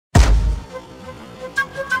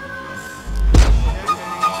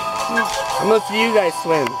Most of you guys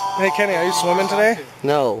swim. Hey Kenny, are you swimming today?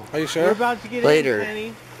 No. Are you sure? We're about to get Later. in,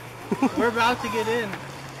 Kenny. We're about to get in.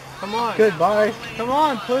 Come on. Goodbye. Come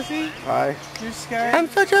on, pussy. Bye. You're scared? I'm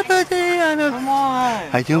such a pussy. Come on.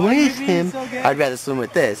 I do Why are you miss being him. so gay? I'd rather swim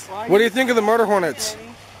with this. What do you think of the murder hornets?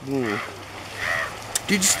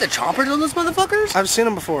 Dude, you see the chompers on those motherfuckers? I've seen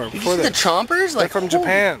them before. Did you see the chompers? They're Like from holy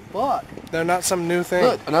Japan. Fuck. They're not some new thing.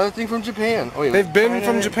 Look, another thing from Japan. Oh, wait, They've been wait.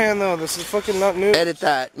 from Japan though. This is fucking not new. Edit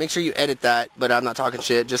that. Make sure you edit that. But I'm not talking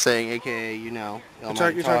shit. Just saying, AKA, you know. You're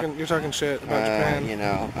talking shit about Japan. You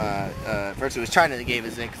know, first it was China that gave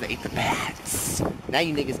us it because they ate the bats. Now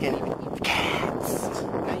you niggas can't even eat the cats.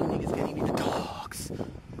 Now you niggas can't even eat the dogs.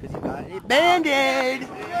 Because you got it Band-Aid. You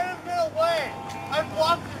got a middle way. I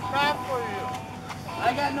blocked your path for you.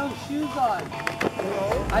 I got no shoes on.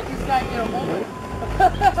 No. I just got your moment.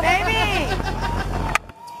 Baby!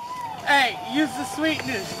 Hey, use the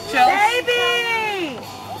sweetness, Chelsea. Baby!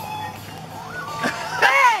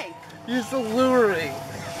 Hey! Use the luring.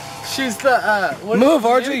 She's the, what Move, is it,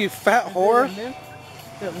 RJ, nymph? you fat whore. Is it a nymph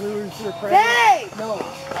that lures the prey? Babe! No,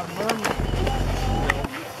 a mermaid.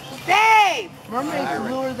 Babe! Mermaids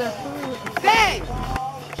lure their food. Babe!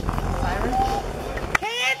 Siren?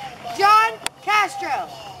 Kenneth John Castro.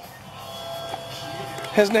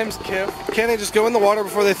 His name's Kip. Kenny, just go in the water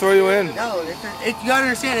before they throw you in. No, you gotta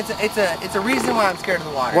understand, it's a reason why I'm scared of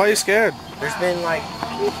the water. Why are you scared? There's been like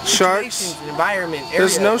Sharks? situations, environment,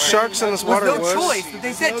 There's areas no where sharks in this water, There's no Woods. choice.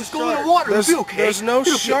 They said just go in the water. There's, It'll be okay. there's no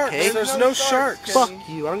It'll be sharks. okay. There's no sharks. Fuck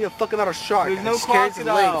you. I don't give a fuck about a shark. There's no It scares the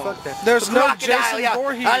lake. crocodile. Fuck that. There's The no crocodile, Jason yeah.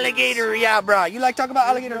 Voorhees. Alligator, yeah, bro. You like talking about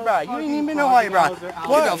alligator, bro. You ain't even been to Hawaii, bro.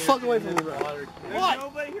 Get the fuck away from me, bro. What?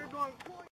 Nobody here